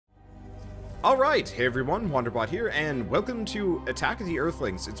Alright, hey everyone, Wanderbot here, and welcome to Attack of the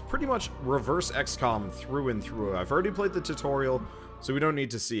Earthlings. It's pretty much reverse XCOM through and through. I've already played the tutorial, so we don't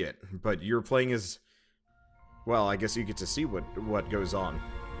need to see it. But you're playing as... well, I guess you get to see what goes on.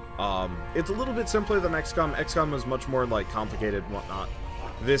 It's a little bit simpler than XCOM. XCOM was much more, like, complicated and whatnot.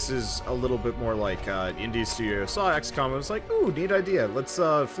 This is a little bit more like, Indie Studio saw XCOM and was like, ooh, neat idea, let's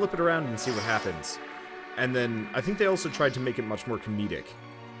flip it around and see what happens. And then, I think they also tried to make it much more comedic.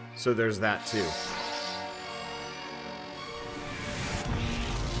 So there's that too.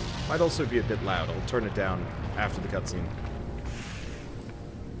 Might also be a bit loud. I'll turn it down after the cutscene.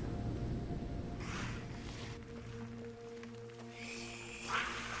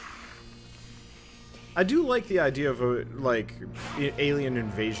 I do like the idea of, like, alien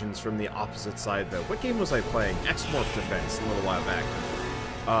invasions from the opposite side, though. What game was I playing? X-Morph Defense a little while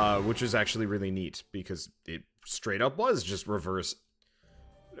back. Which is actually really neat, because it straight up was just reverse...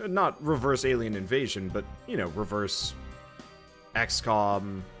 not reverse alien invasion, but, you know, reverse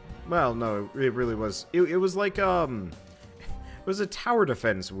XCOM. Well, no, it really was. It was like, it was a tower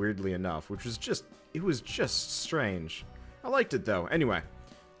defense, weirdly enough, which was just, it was just strange. I liked it, though. Anyway,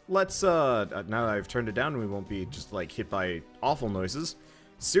 let's, now that I've turned it down, we won't be just, like, hit by awful noises.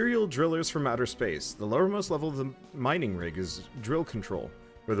 Serial drillers from outer space. The lowermost level of the mining rig is drill control,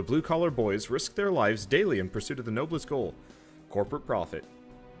 where the blue-collar boys risk their lives daily in pursuit of the noblest goal, corporate profit.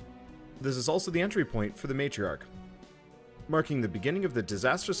 This is also the entry point for the matriarch, marking the beginning of the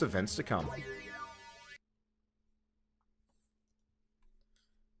disastrous events to come.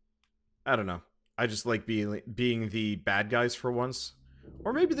 I don't know. I just like being the bad guys for once.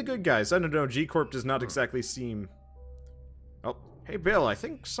 Or maybe the good guys. I don't know. G-Corp does not exactly seem... oh, hey Bill, I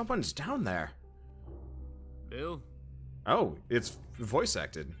think someone's down there. Bill? Oh, it's voice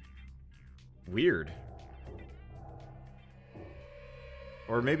acted. Weird.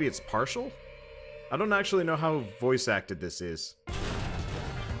 Or maybe it's partial? I don't actually know how voice acted this is.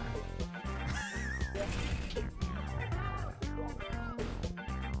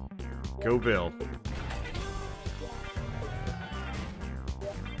 Go Bill.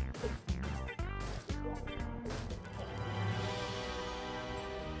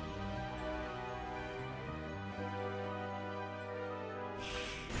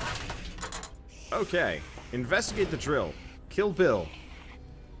 Okay. Investigate the drill. Kill Bill.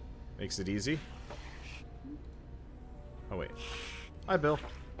 Makes it easy. Oh, wait. Hi, Bill.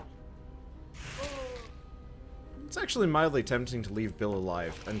 It's actually mildly tempting to leave Bill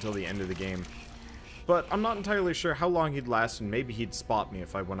alive until the end of the game. But I'm not entirely sure how long he'd last, and maybe he'd spot me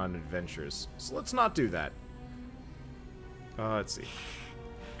if I went on adventures. So let's not do that. Let's see.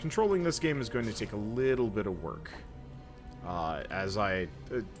 Controlling this game is going to take a little bit of work. As I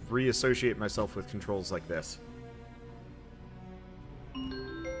reassociate myself with controls like this.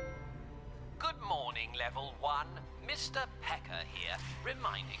 Level 1, Mr. Pecker here,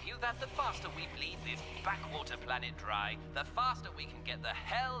 reminding you that the faster we bleed this backwater planet dry, the faster we can get the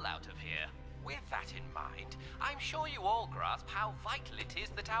hell out of here. With that in mind, I'm sure you all grasp how vital it is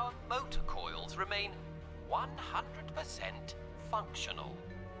that our motor coils remain 100% functional.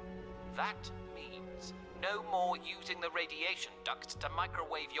 That means no more using the radiation ducts to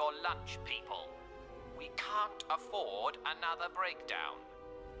microwave your lunch, people. We can't afford another breakdown.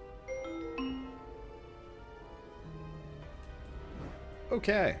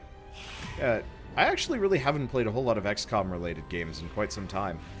 Okay. I actually really haven't played a whole lot of XCOM-related games in quite some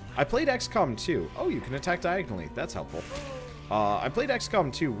time. I played XCOM 2. Oh, you can attack diagonally. That's helpful. I played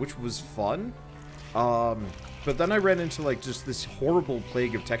XCOM 2, which was fun. But then I ran into, like, just this horrible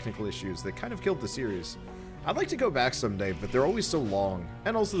plague of technical issues that kind of killed the series. I'd like to go back someday, but they're always so long.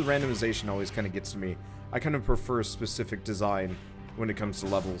 And also the randomization always kind of gets to me. I kind of prefer specific design when it comes to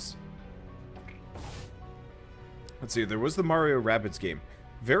levels. Let's see, there was the Mario Rabbids game.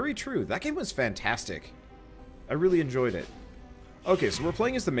 Very true. That game was fantastic. I really enjoyed it. Okay, so we're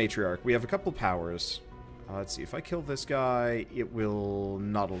playing as the matriarch. We have a couple powers. Let's see, if I kill this guy, it will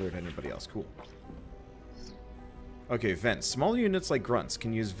not alert anybody else. Cool. Okay, vents. Small units like grunts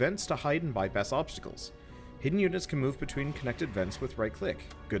can use vents to hide and bypass obstacles. Hidden units can move between connected vents with right-click.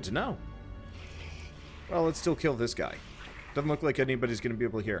 Good to know. Well, let's still kill this guy. Doesn't look like anybody's going to be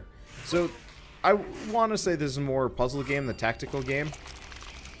able to hear. So... I want to say this is more puzzle game than tactical game.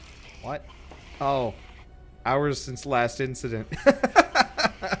 What? Oh. Hours since last incident.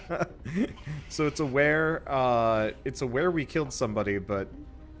 So it's aware we killed somebody, but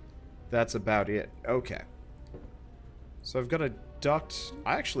that's about it. Okay. So I've got a duct.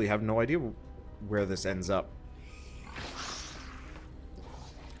 I actually have no idea where this ends up.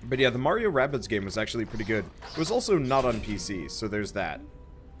 But yeah, the Mario Rabbids game was actually pretty good. It was also not on PC, so there's that.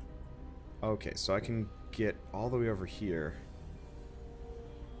 Okay, so I can get all the way over here.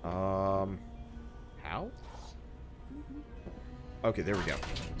 How? Okay, there we go.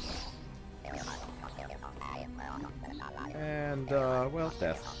 And, well,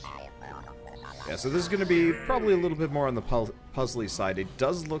 death. Yeah, so this is going to be probably a little bit more on the puzzly side. It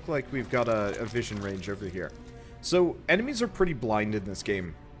does look like we've got a vision range over here. So, enemies are pretty blind in this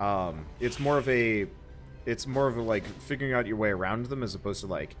game. It's more of a, like, figuring out your way around them as opposed to,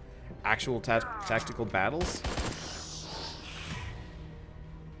 like, actual tactical battles.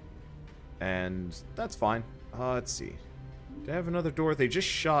 And that's fine. Let's see. Do I have another door? They just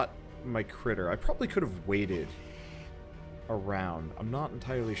shot my critter. I probably could have waited around. I'm not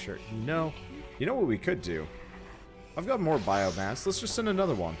entirely sure. No. You know what we could do? I've got more biomass. Let's just send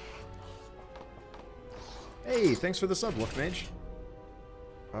another one. Hey, thanks for the sub, Look Mage.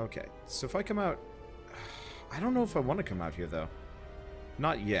 Okay, so if I come out... I don't know if I want to come out here, though.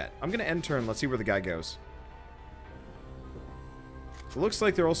 Not yet. I'm going to end turn. Let's see where the guy goes. It looks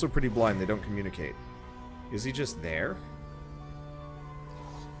like they're also pretty blind. They don't communicate. Is he just there?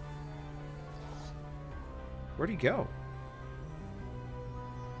 Where'd he go?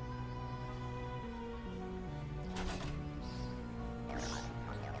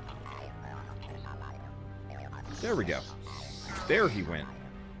 There we go. There he went.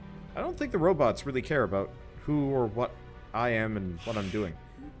 I don't think the robots really care about who or what I am and what I'm doing.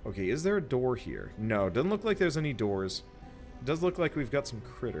 Okay, is there a door here? No, doesn't look like there's any doors. It does look like we've got some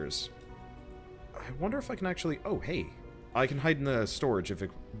critters. I wonder if I can actually... Oh, hey. I can hide in the storage if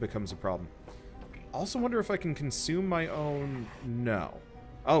it becomes a problem. Also wonder if I can consume my own... No.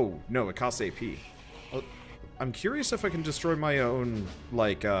 Oh, no, it costs AP. I'm curious if I can destroy my own,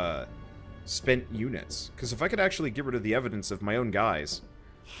 like, spent units. Because if I could actually get rid of the evidence of my own guys...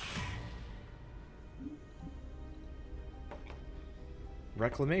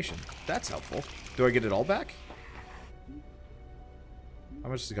 Reclamation. That's helpful. Do I get it all back? How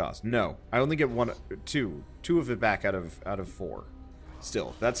much does it cost? No. I only get two of it back out of 4.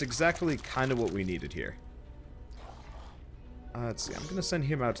 Still, that's exactly kind of what we needed here. Let's see. I'm going to send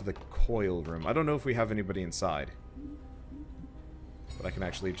him out to the coil room. I don't know if we have anybody inside. But I can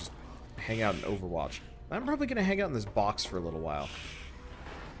actually just hang out and overwatch. I'm probably going to hang out in this box for a little while.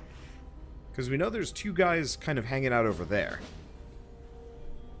 Because we know there's 2 guys kind of hanging out over there.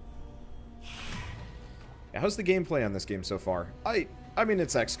 How's the gameplay on this game so far? I mean,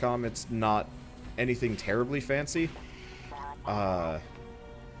 it's XCOM. It's not anything terribly fancy. Okay,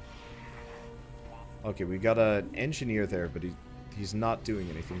 we got an engineer there, but he's not doing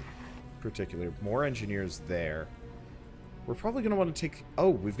anything particular. More engineers there. We're probably going to want to take... Oh,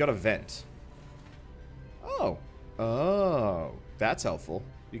 we've got a vent. Oh. Oh. That's helpful.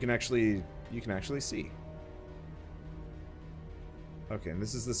 You can actually see. Okay, and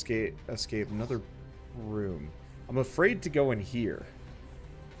this is the escape. Another room. I'm afraid to go in here.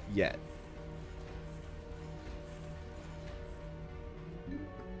 Yet.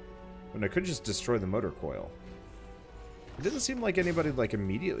 And I could just destroy the motor coil. It didn't seem like anybody, like,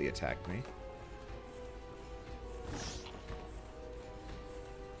 immediately attacked me.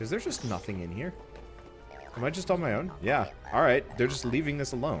 Is there just nothing in here? Am I just on my own? Yeah. Alright. They're just leaving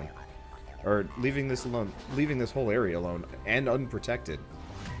this alone. Or leaving this alone. Leaving this whole area alone. And unprotected.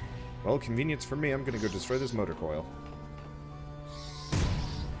 Well, convenience for me. I'm gonna go destroy this motor coil.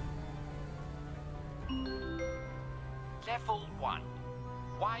 Level 1.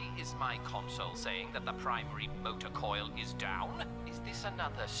 Why is my console saying that the primary motor coil is down? Is this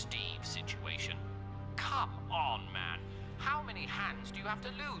another Steve situation? Come on, man. How many hands do you have to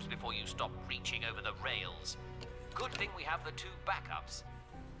lose before you stop reaching over the rails? Good thing we have the 2 backups.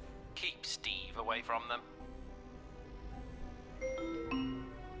 Keep Steve away from them.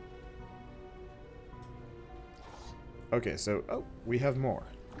 Okay, so... Oh, we have more.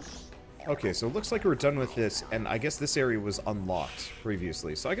 Okay, so it looks like we're done with this, and I guess this area was unlocked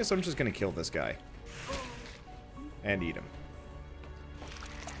previously. So I guess I'm just gonna kill this guy. And eat him.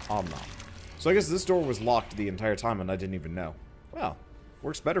 Nom nom. So I guess this door was locked the entire time and I didn't even know. Well,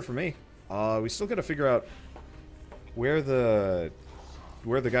 works better for me. We still gotta figure out where the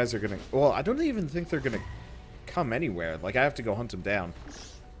guys are gonna... Well, I don't even think they're gonna come anywhere. Like, I have to go hunt them down.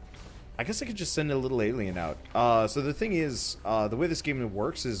 I guess I could just send a little alien out. So the thing is, the way this game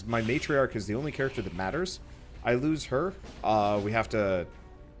works is my matriarch is the only character that matters. I lose her, we have to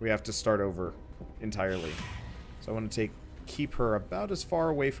start over entirely. So I want to keep her about as far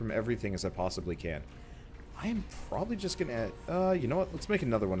away from everything as I possibly can. I am probably just gonna, you know what? Let's make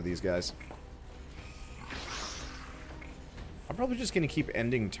another one of these guys. I'm probably just gonna keep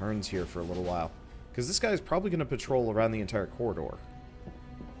ending turns here for a little while, because this guy is probably gonna patrol around the entire corridor.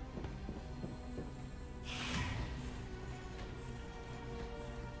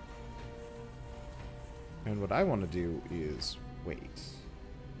 what I want to do is wait.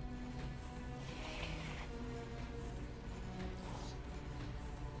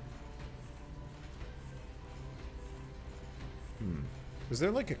 Is there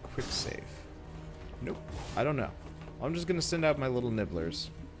like a quick save? Nope. I don't know. I'm just gonna send out my little nibblers.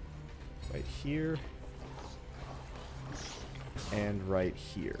 Right here. And right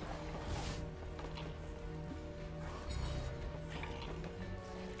here.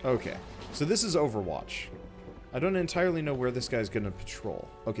 Okay. So this is Overwatch. I don't entirely know where this guy's gonna patrol.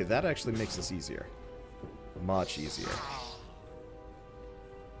 Okay, that actually makes this easier. Much easier.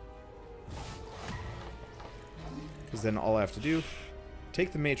 Because then all I have to do,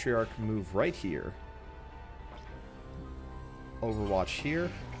 take the matriarch, move right here. Overwatch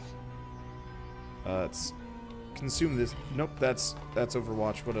here. Let's consume this. Nope, that's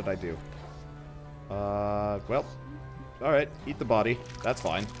Overwatch. What did I do? Well. Alright, eat the body. That's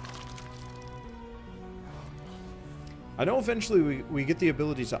fine. I know eventually we get the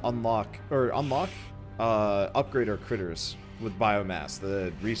ability to upgrade our critters with biomass,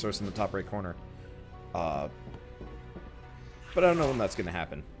 the resource in the top right corner. But I don't know when that's going to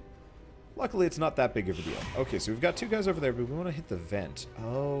happen. Luckily, it's not that big of a deal. Okay, so we've got two guys over there, but we want to hit the vent.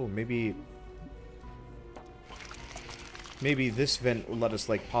 Oh, maybe this vent will let us,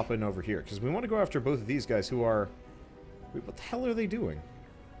 like, pop in over here. Because we want to go after both of these guys who are... Wait, what the hell are they doing?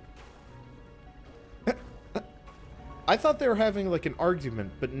 I thought they were having, like, an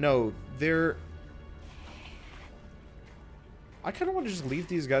argument, but no, they're... I kind of want to just leave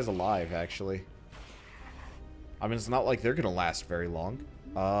these guys alive, actually. I mean, it's not like they're going to last very long.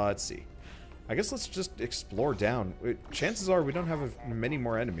 Let's see. I guess let's just explore down. Chances are we don't have many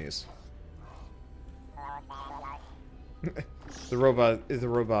more enemies. The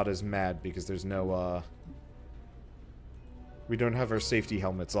robot is mad because there's no, we don't have our safety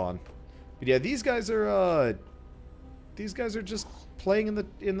helmets on. But yeah, these guys are just playing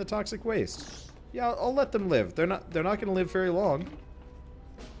in the toxic waste. Yeah, I'll let them live. They're not going to live very long.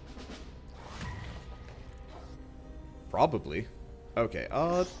 Probably. Okay,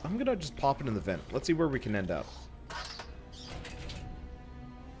 I'm gonna just pop into the vent. Let's see where we can end up.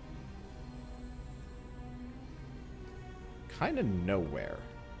 Kinda nowhere,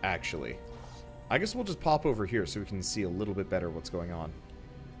 actually. I guess we'll just pop over here so we can see a little bit better what's going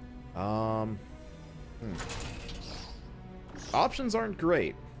on. Options aren't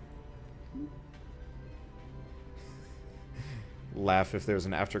great. Laugh if there's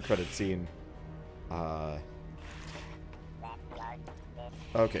an after-credit scene.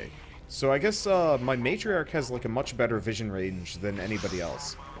 Okay, so I guess my matriarch has like a much better vision range than anybody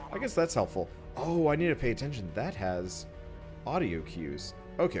else. I guess that's helpful. Oh, I need to pay attention. That has audio cues.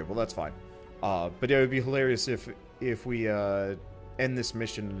 Okay, well that's fine. But yeah, it would be hilarious if we end this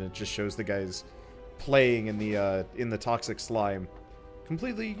mission and it just shows the guys playing in the toxic slime,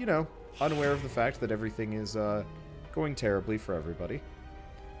 completely, you know, unaware of the fact that everything is going terribly for everybody.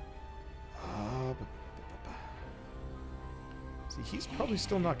 See, he's probably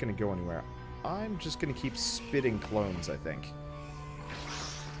still not going to go anywhere. I'm just going to keep spitting clones, I think.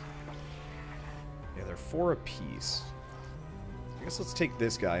 Yeah, they're 4 apiece. I guess let's take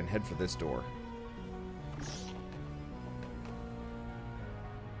this guy and head for this door.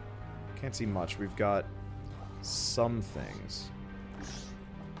 Can't see much. We've got some things.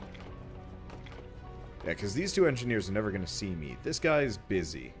 Yeah, because these two engineers are never going to see me. This guy's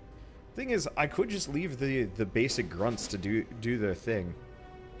busy. Thing is, I could just leave the basic grunts to do their thing,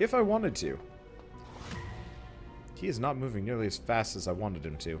 if I wanted to. He is not moving nearly as fast as I wanted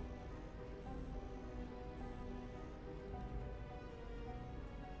him to.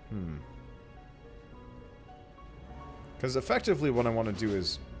 Because effectively what I want to do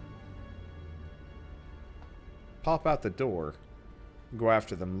is pop out the door, go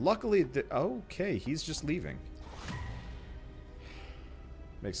after them. Luckily, okay, he's just leaving.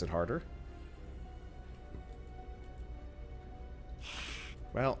 Makes it harder.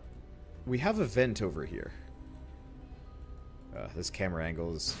 Well, we have a vent over here. This camera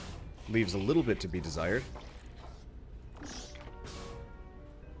angle leaves a little bit to be desired.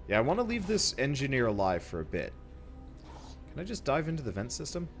 Yeah, I want to leave this engineer alive for a bit. Can I just dive into the vent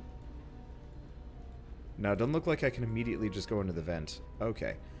system? No, it doesn't look like I can immediately just go into the vent.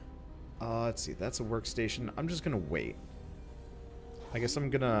 Okay. Let's see, that's a workstation. I'm just gonna wait. I guess I'm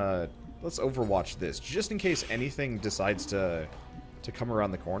gonna... Let's overwatch this, just in case anything decides to come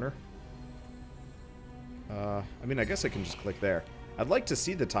around the corner. I mean, I guess I can just click there. I'd like to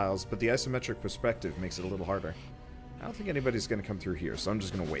see the tiles, but the isometric perspective makes it a little harder. I don't think anybody's gonna come through here, so I'm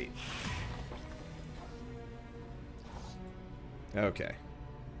just gonna wait. Okay.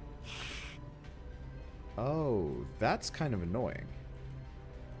 Oh, that's kind of annoying.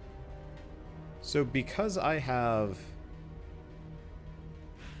 So because I have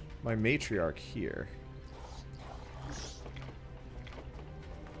my matriarch here,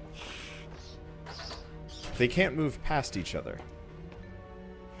 they can't move past each other.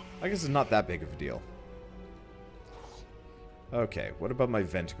 I guess it's not that big of a deal. Okay, what about my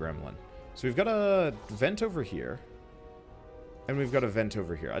vent gremlin? So we've got a vent over here. And we've got a vent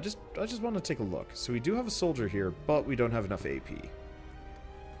over here. I just want to take a look. So we do have a soldier here, but we don't have enough AP.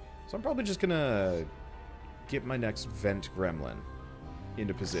 So I'm probably just gonna get my next vent gremlin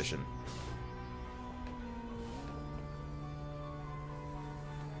into position.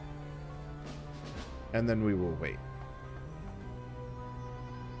 And then we will wait.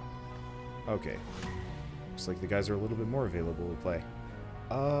 Okay. Looks like the guys are a little bit more available to play.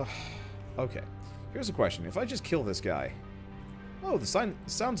 Okay. Here's a question. If I just kill this guy... Oh, the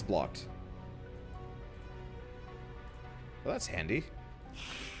sound's blocked. Well, that's handy.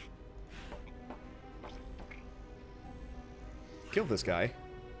 Kill this guy,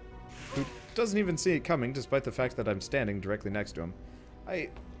 who doesn't even see it coming, despite the fact that I'm standing directly next to him.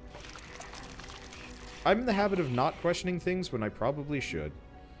 I'm in the habit of not questioning things when I probably should.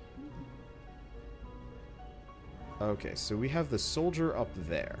 Okay, so we have the soldier up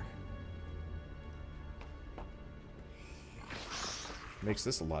there. Makes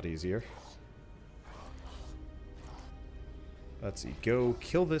this a lot easier. Let's see. Go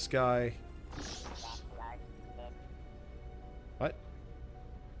kill this guy. What?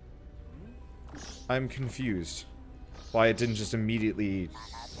 I'm confused. Why it didn't just immediately...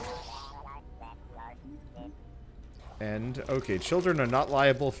 And, okay, children are not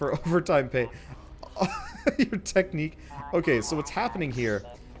liable for overtime pay. Your technique. Okay, so what's happening here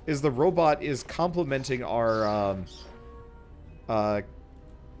is the robot is complementing our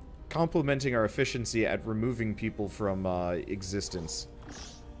efficiency at removing people from existence.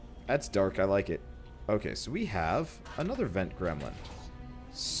 That's dark, I like it. Okay, so we have another vent gremlin.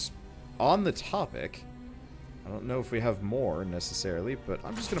 On the topic, I don't know if we have more necessarily, but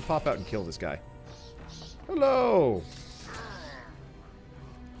I'm just gonna pop out and kill this guy. Hello!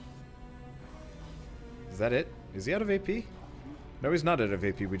 Is that it? Is he out of AP? No, he's not out of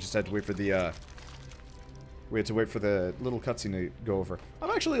AP. We just had to wait for the, we had to wait for the little cutscene to go over.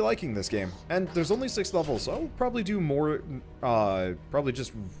 I'm actually liking this game. And there's only 6 levels, so I'll probably do more, probably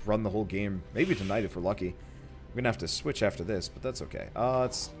just run the whole game. Maybe tonight if we're lucky. I'm gonna have to switch after this, but that's okay.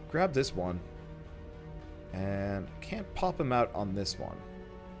 Let's grab this one. And can't pop him out on this one.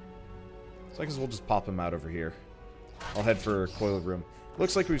 So I guess we'll just pop him out over here. I'll head for coil room.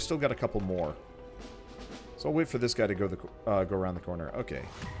 Looks like we've still got a couple more. So I'll wait for this guy to go go around the corner. Okay.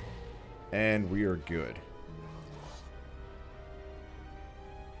 And we are good.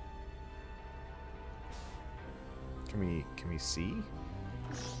 Can we see?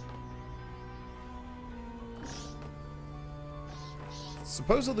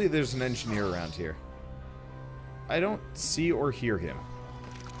 Supposedly there's an engineer around here. I don't see or hear him.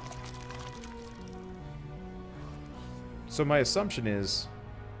 So my assumption is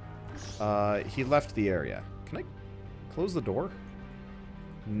he left the area. Can I close the door?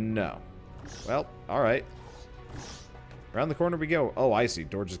 No. Well, alright. Around the corner we go. Oh, I see.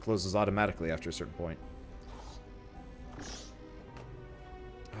 Door just closes automatically after a certain point.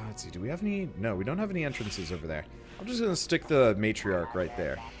 Let's see. Do we have any... No, we don't have any entrances over there. I'm just going to stick the matriarch right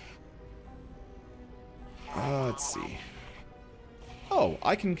there. Let's see. Oh,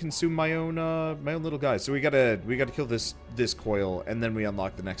 I can consume my own little guy. So we gotta kill this coil, and then we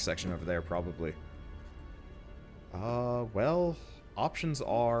unlock the next section over there, probably. Well, options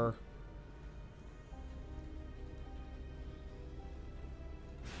are...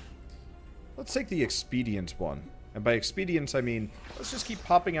 Let's take the expedient one. And by expedient, I mean, let's just keep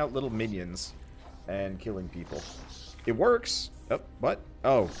popping out little minions and killing people. It works. Oh, what?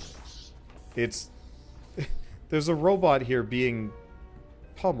 Oh. It's... There's a robot here being...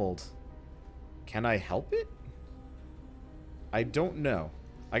 pummeled. Can I help it? I don't know.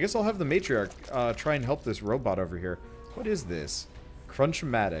 I guess I'll have the matriarch try and help this robot over here. What is this?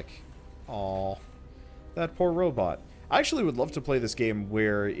 Crunchmatic. Aw. That poor robot. I actually would love to play this game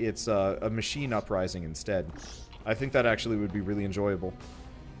where it's a machine uprising instead. I think that actually would be really enjoyable.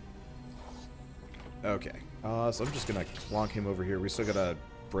 Okay. So I'm just gonna clonk him over here. We still gotta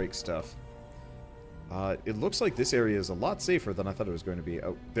break stuff. It looks like this area is a lot safer than I thought it was going to be.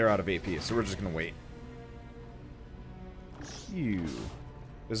 Oh, they're out of AP, so we're just going to wait. Phew.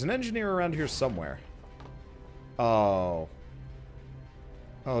 There's an engineer around here somewhere. Oh.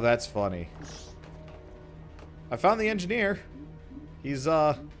 Oh, that's funny. I found the engineer. He's,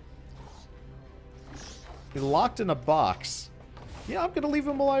 locked in a box. Yeah, I'm gonna leave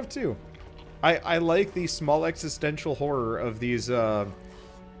him alive too. I like the small existential horror of these of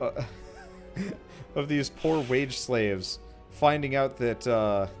these poor wage slaves finding out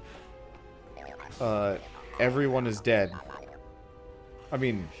that everyone is dead. I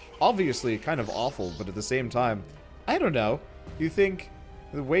mean, obviously kind of awful, but at the same time, I don't know. You think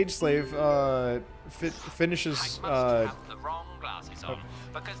the wage slave finishes I must have the wrong glasses on,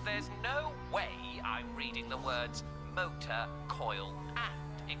 because there's no way I'm reading the words motor, coil,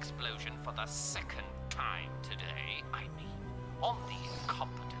 and explosion for the second time today. I mean, on the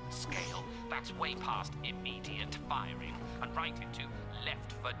incompetent scale, that's way past immediate firing and right into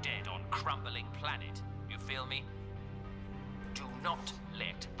left for dead on crumbling planet. You feel me? Do not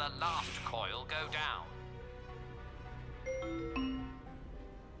let the last coil go down.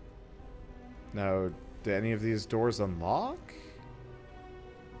 Now, do any of these doors unlock?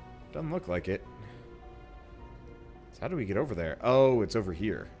 Doesn't look like it. So how do we get over there? Oh, it's over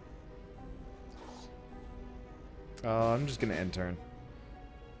here. I'm just gonna end turn.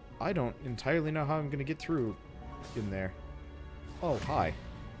 I don't entirely know how I'm gonna get through in there. Oh, hi.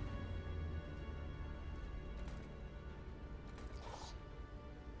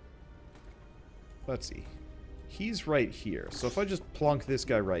 Let's see. He's right here. So if I just plonk this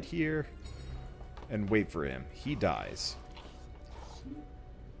guy right here and wait for him, he dies.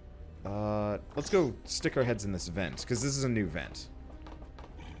 Let's go stick our heads in this vent, because this is a new vent.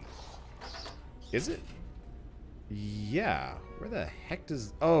 Is it? Yeah. Where the heck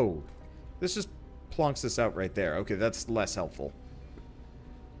does... Oh. This just plonks this out right there. Okay, that's less helpful.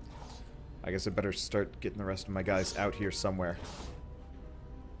 I guess I better start getting the rest of my guys out here somewhere.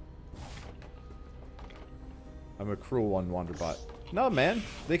 I'm a cruel one, Wanderbot. No, man.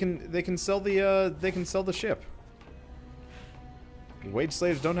 They can sell the ship. Wage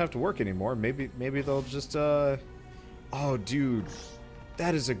slaves don't have to work anymore. Maybe they'll just Oh, dude.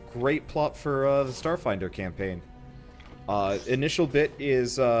 That is a great plot for the Starfinder campaign. Initial bit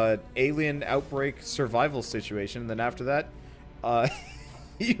is alien outbreak survival situation, and then after that,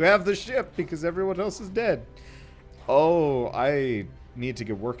 you have the ship because everyone else is dead. Oh, I need to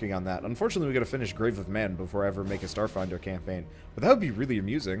get working on that. Unfortunately, we gotta finish Grave of Man before I ever make a Starfinder campaign. But that would be really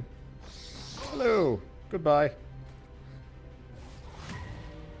amusing. Hello. Goodbye.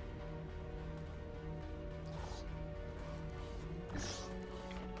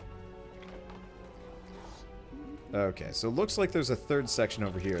 Okay, so it looks like there's a third section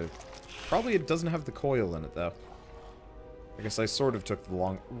over here. Probably it doesn't have the coil in it, though. I guess I sort of took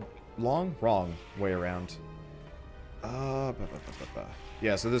the wrong way around.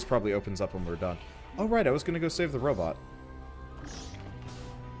 Yeah, so this probably opens up when we're done. Oh, right, I was gonna go save the robot.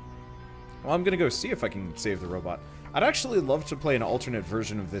 Well, I'm gonna go see if I can save the robot. I'd actually love to play an alternate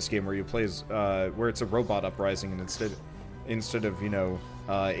version of this game where you play as, where it's a robot uprising and instead of, you know,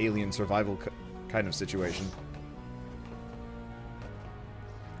 alien survival kind of situation.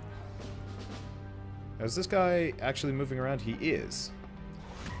 Is this guy actually moving around? He is.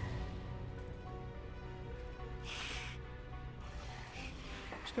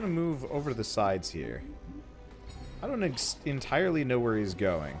 Just gonna move over to the sides here. I don't entirely know where he's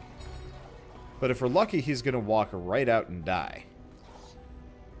going. But if we're lucky, he's gonna walk right out and die.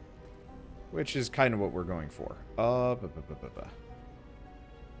 Which is kind of what we're going for. I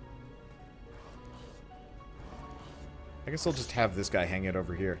guess I'll just have this guy hang it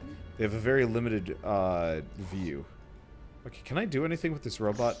over here. They have a very limited view. Okay, can I do anything with this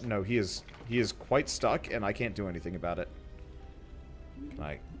robot? No, he is quite stuck, and I can't do anything about it.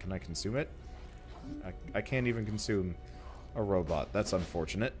 Can I consume it? I can't even consume a robot. That's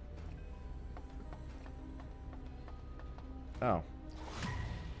unfortunate. Oh.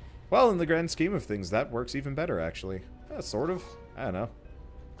 Well, in the grand scheme of things, that works even better, actually. Sort of. I don't know.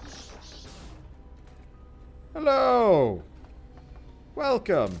 Hello!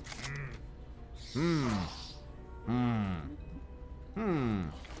 Welcome! Didn't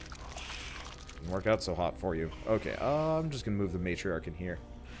work out so hot for you. Okay, I'm just gonna move the matriarch in here.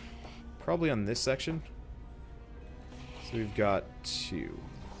 Probably on this section. So we've got 2.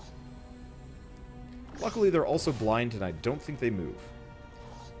 Luckily, they're also blind, and I don't think they move.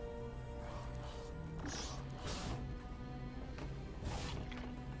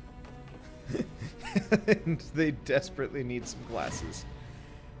 And they desperately need some glasses.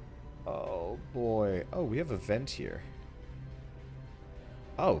 Oh, boy. Oh, we have a vent here.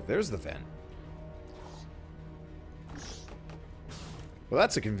 Oh, there's the vent. Well,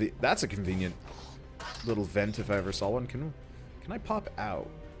 that's a convenient little vent if I ever saw one. Can I pop out?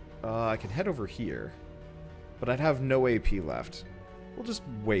 I can head over here, but I'd have no AP left. We'll just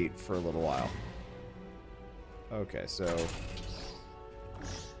wait for a little while. Okay, so...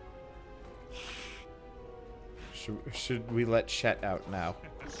 Should we let Chet out now?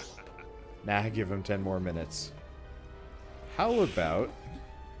 Nah, give him 10 more minutes. How about...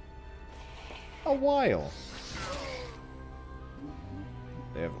 a while?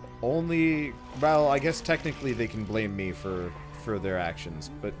 They have only... Well, I guess technically they can blame me for their actions,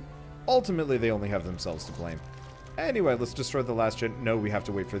 but ultimately they only have themselves to blame. Anyway, let's destroy the last gen... No, we have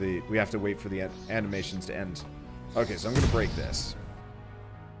to wait for the animations to end. Okay, so I'm gonna break this.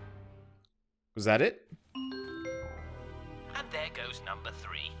 Was that it? And there goes number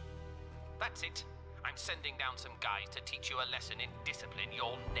 3. That's it. I'm sending down some guys to teach you a lesson in discipline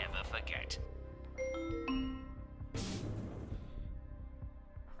you'll never forget.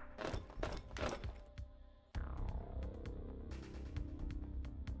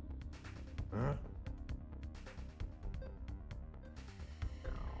 Huh?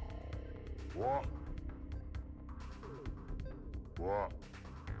 What? What?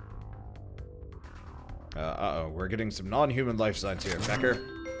 Uh-oh, we're getting some non-human life signs here, Becker.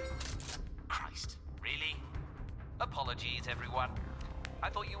 Christ, really? Apologies, everyone. I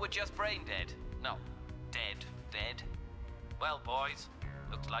thought you were just brain dead. No, dead. Well, boys,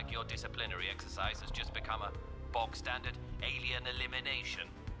 looks like your disciplinary exercise has just become a bog-standard alien elimination.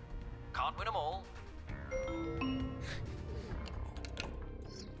 Can't win them all.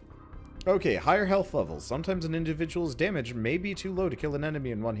 Okay, higher health levels. Sometimes an individual's damage may be too low to kill an enemy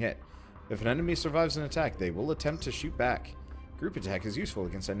in one hit. If an enemy survives an attack, they will attempt to shoot back. Group attack is useful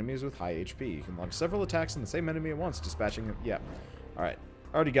against enemies with high HP. You can launch several attacks on the same enemy at once, dispatching them. Yeah. Alright.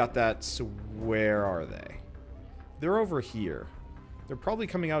 Already got that, so where are they? They're over here. They're probably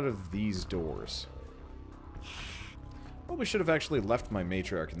coming out of these doors. Probably should have actually left my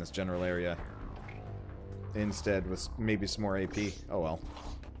matriarch in this general area. Instead, with maybe some more AP. Oh well.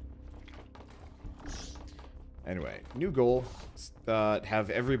 Anyway, new goal. Have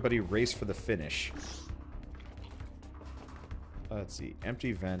everybody race for the finish. Let's see.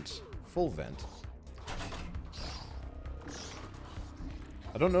 Empty vent. Full vent.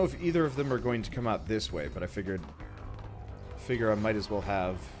 I don't know if either of them are going to come out this way, but I figure I might as well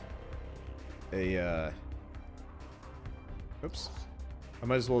have a, oops. I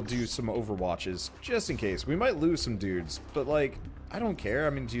might as well do some overwatches, just in case. We might lose some dudes, but, like, I don't care. I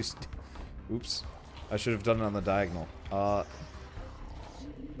mean, oops. I should have done it on the diagonal.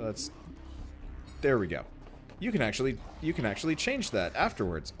 There we go. You can actually change that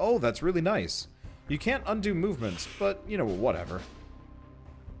afterwards. Oh, that's really nice. You can't undo movements, but, you know, whatever.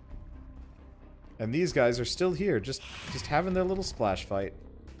 And these guys are still here, just having their little splash fight.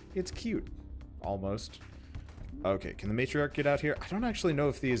 It's cute. Almost. Okay, can the matriarch get out here? I don't actually know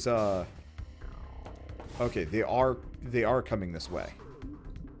if these, okay, they are coming this way.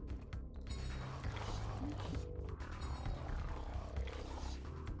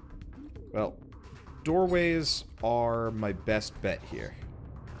 Well, doorways are my best bet here.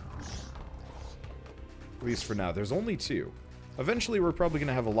 At least for now. There's only 2. Eventually, we're probably going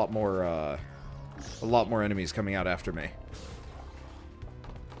to have a lot more enemies coming out after me.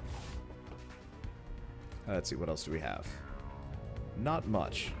 Let's see, what else do we have? Not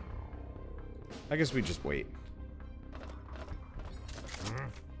much. I guess we just wait.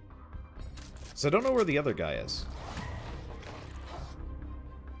 So I don't know where the other guy is.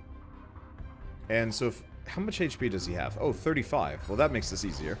 And so, how much HP does he have? Oh, 35. Well, that makes this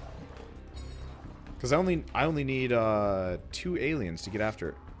easier. Because I only need 2 aliens to get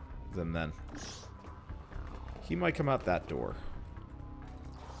after them then. He might come out that door.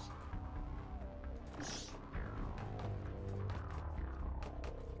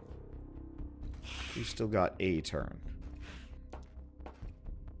 We've still got a turn.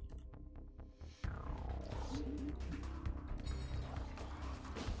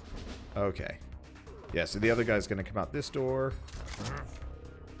 Okay. Yeah, so the other guy's gonna come out this door.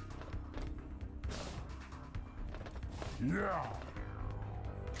 Yeah.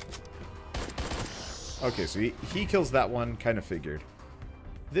 Okay, so he kills that one, kind of figured.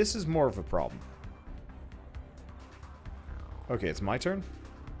 This is more of a problem. Okay, it's my turn.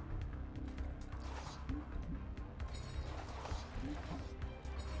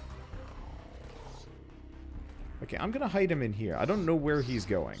 Okay, I'm gonna hide him in here. I don't know where he's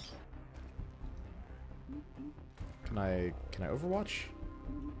going. Can I overwatch?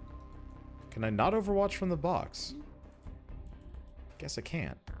 Can I not overwatch from the box? Guess I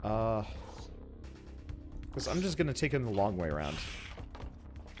can't. Because I'm just gonna take him the long way around.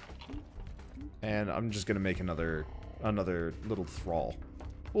 And I'm just gonna make another little thrall.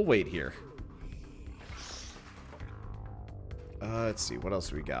 We'll wait here. Let's see, what else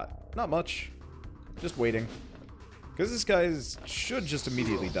do we got? Not much. Just waiting. Because this guy should just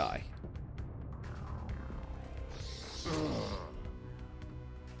immediately die.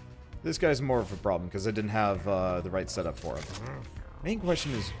 This guy's more of a problem because I didn't have the right setup for him. Main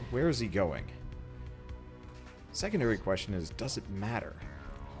question is, where is he going? Secondary question is, does it matter?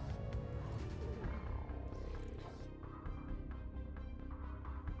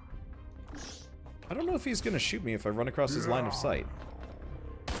 I don't know if he's going to shoot me if I run across his line of sight.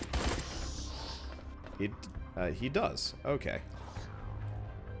 He does. Okay.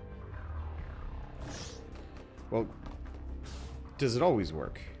 Well, does it always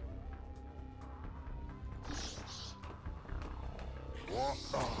work?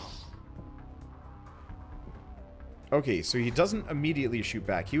 Okay, so he doesn't immediately shoot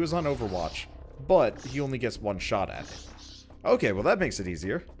back. He was on Overwatch, but he only gets one shot at it. Okay, well that makes it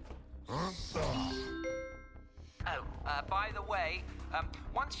easier. Oh, by the way,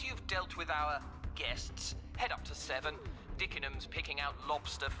 once you've dealt with our guests, head up to 7. Dickenham's picking out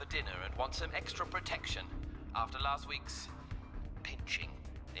lobster for dinner and wants some extra protection after last week's pinching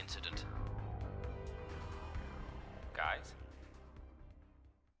incident. Guys?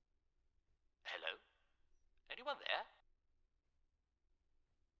 Hello? Anyone there?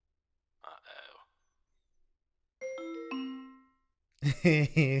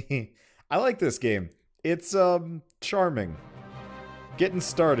 Uh-oh. I like this game. It's, charming. Getting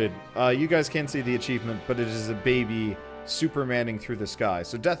started. You guys can't see the achievement, but it is a baby supermaning through the sky.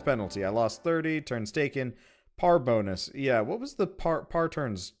 So death penalty. I lost 30, turns taken. Par bonus. Yeah, what was the par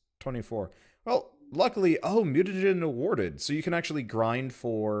turns? 24. Well, luckily, oh, mutagen awarded. So you can actually grind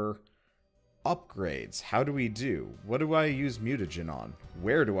for upgrades. How do we do? What do I use mutagen on?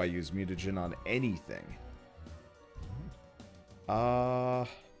 Where do I use mutagen on anything? Well,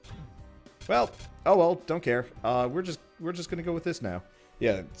 oh well, don't care. We're just gonna go with this now.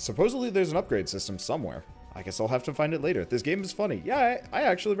 Yeah, supposedly there's an upgrade system somewhere. I guess I'll have to find it later. This game is funny. Yeah, I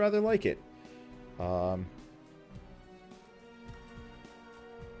actually rather like it.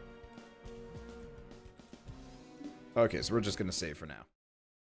 Okay, so we're just gonna save for now.